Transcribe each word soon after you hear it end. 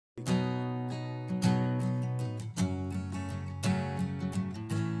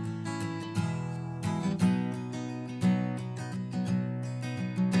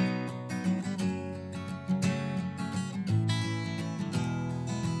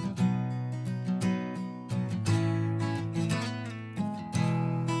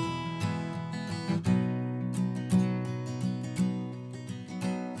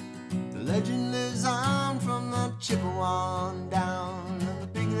on down on the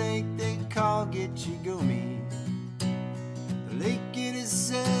big lake they call Gitchigumi. The lake, it is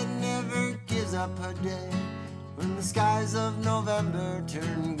said, never gives up her dead when the skies of November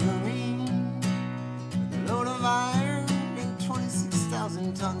turn gloomy. With a load of iron and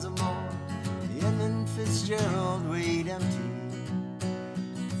 26,000 tons or more, the Edmund Fitzgerald weighed empty.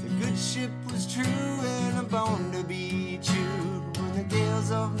 The good ship was true and a bone to be chewed when the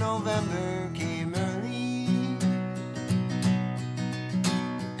gales of November came early.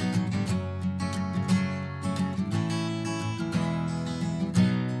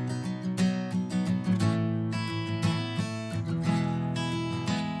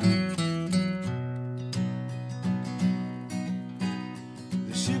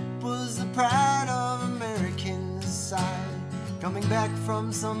 The ship was the pride of American side, coming back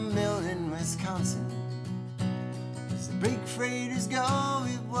from some mill in Wisconsin. As the big freighters go,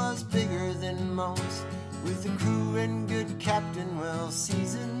 it was bigger than most, with the crew and good captain well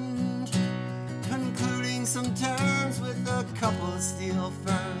seasoned, concluding some terms with a couple of steel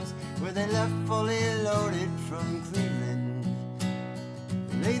firms, where they left fully loaded from Cleveland.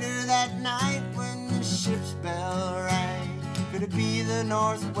 Later that night when the ship's bell rang, could it be the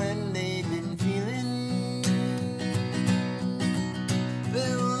north wind they'd been feeling?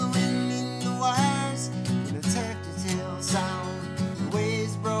 There was wind in the wires and a tactile sound. The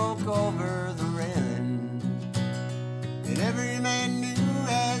waves broke over the railing, and every man knew,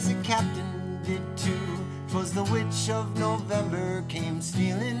 as the captain did too, 'twas the witch of November came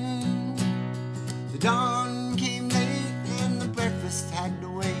stealing. The dawn came late and the breakfast had to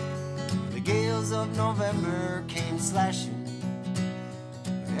wait. The gales of November came slashing.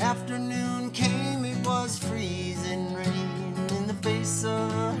 The afternoon came, it was freezing rain in the face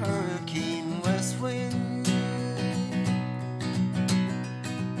of a hurricane west wind.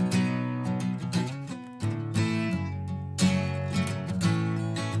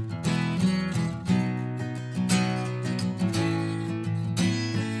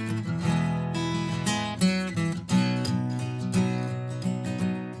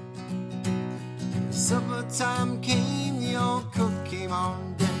 Supper time came, the old cook came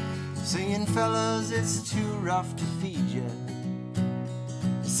on deck, saying, fellas, it's too rough to feed ya.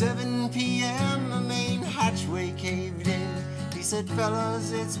 7 p.m. the main hatchway caved in. He said,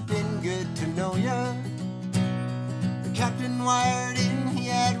 fellas, it's been good to know ya. The captain wired in, he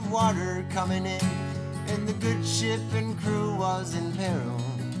had water coming in, and the good ship and crew was in peril.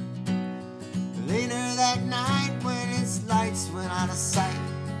 Later that night, when its lights went out of sight,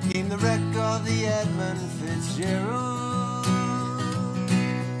 came the wreck of the Edmund Fitzgerald.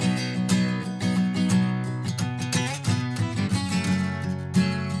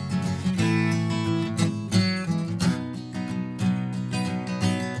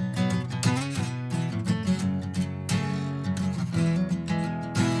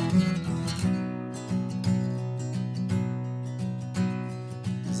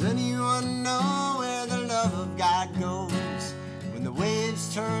 Does anyone know where the love of God goes when the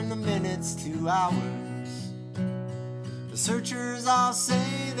waves turn the minutes to hours? The searchers all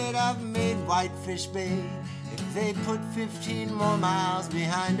say that I've made Whitefish Bay if they put 15 more miles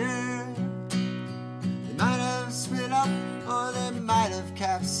behind her. They might have split up or they might have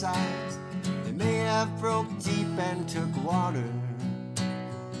capsized. They may have broke deep and took water,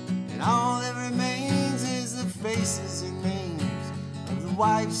 and all that remains is the faces and names of the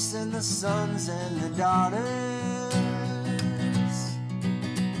wives and the sons and the daughters.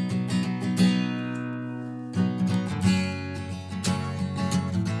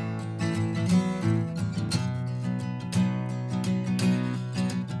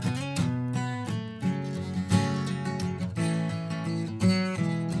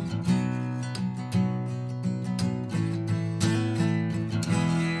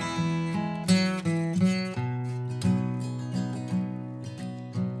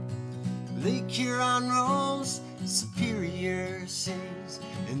 Lake Huron rolls, Superior sings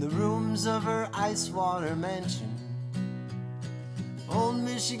in the rooms of her ice water mansion. Old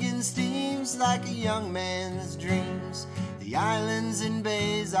Michigan steams like a young man's dreams. The islands and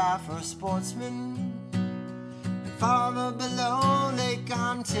bays are for sportsmen. And farther below, Lake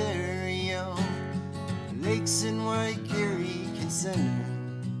Ontario, lakes in Lake Erie can send her.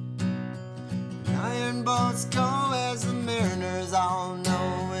 Iron boats go, as the mariners all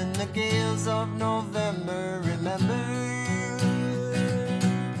know, in the gales of November, remember.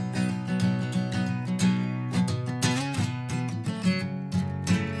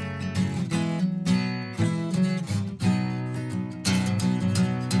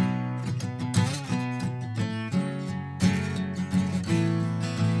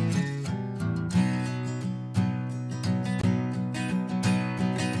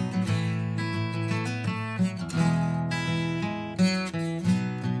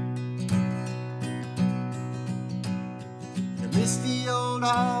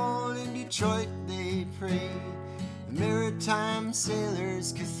 old hall in Detroit they prayed, the Maritime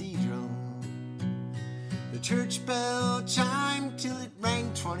Sailors' Cathedral. The church bell chimed till it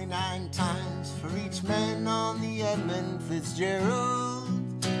rang 29 times for each man on the Edmund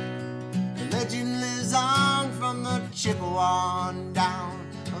Fitzgerald. The legend lives on from the Chippewa on down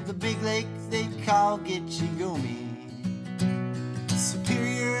of the big lake they call Gitchigumi.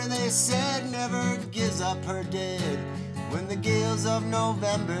 Superior, they said, never gives up her dead when the gales of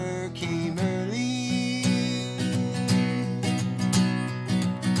November came early.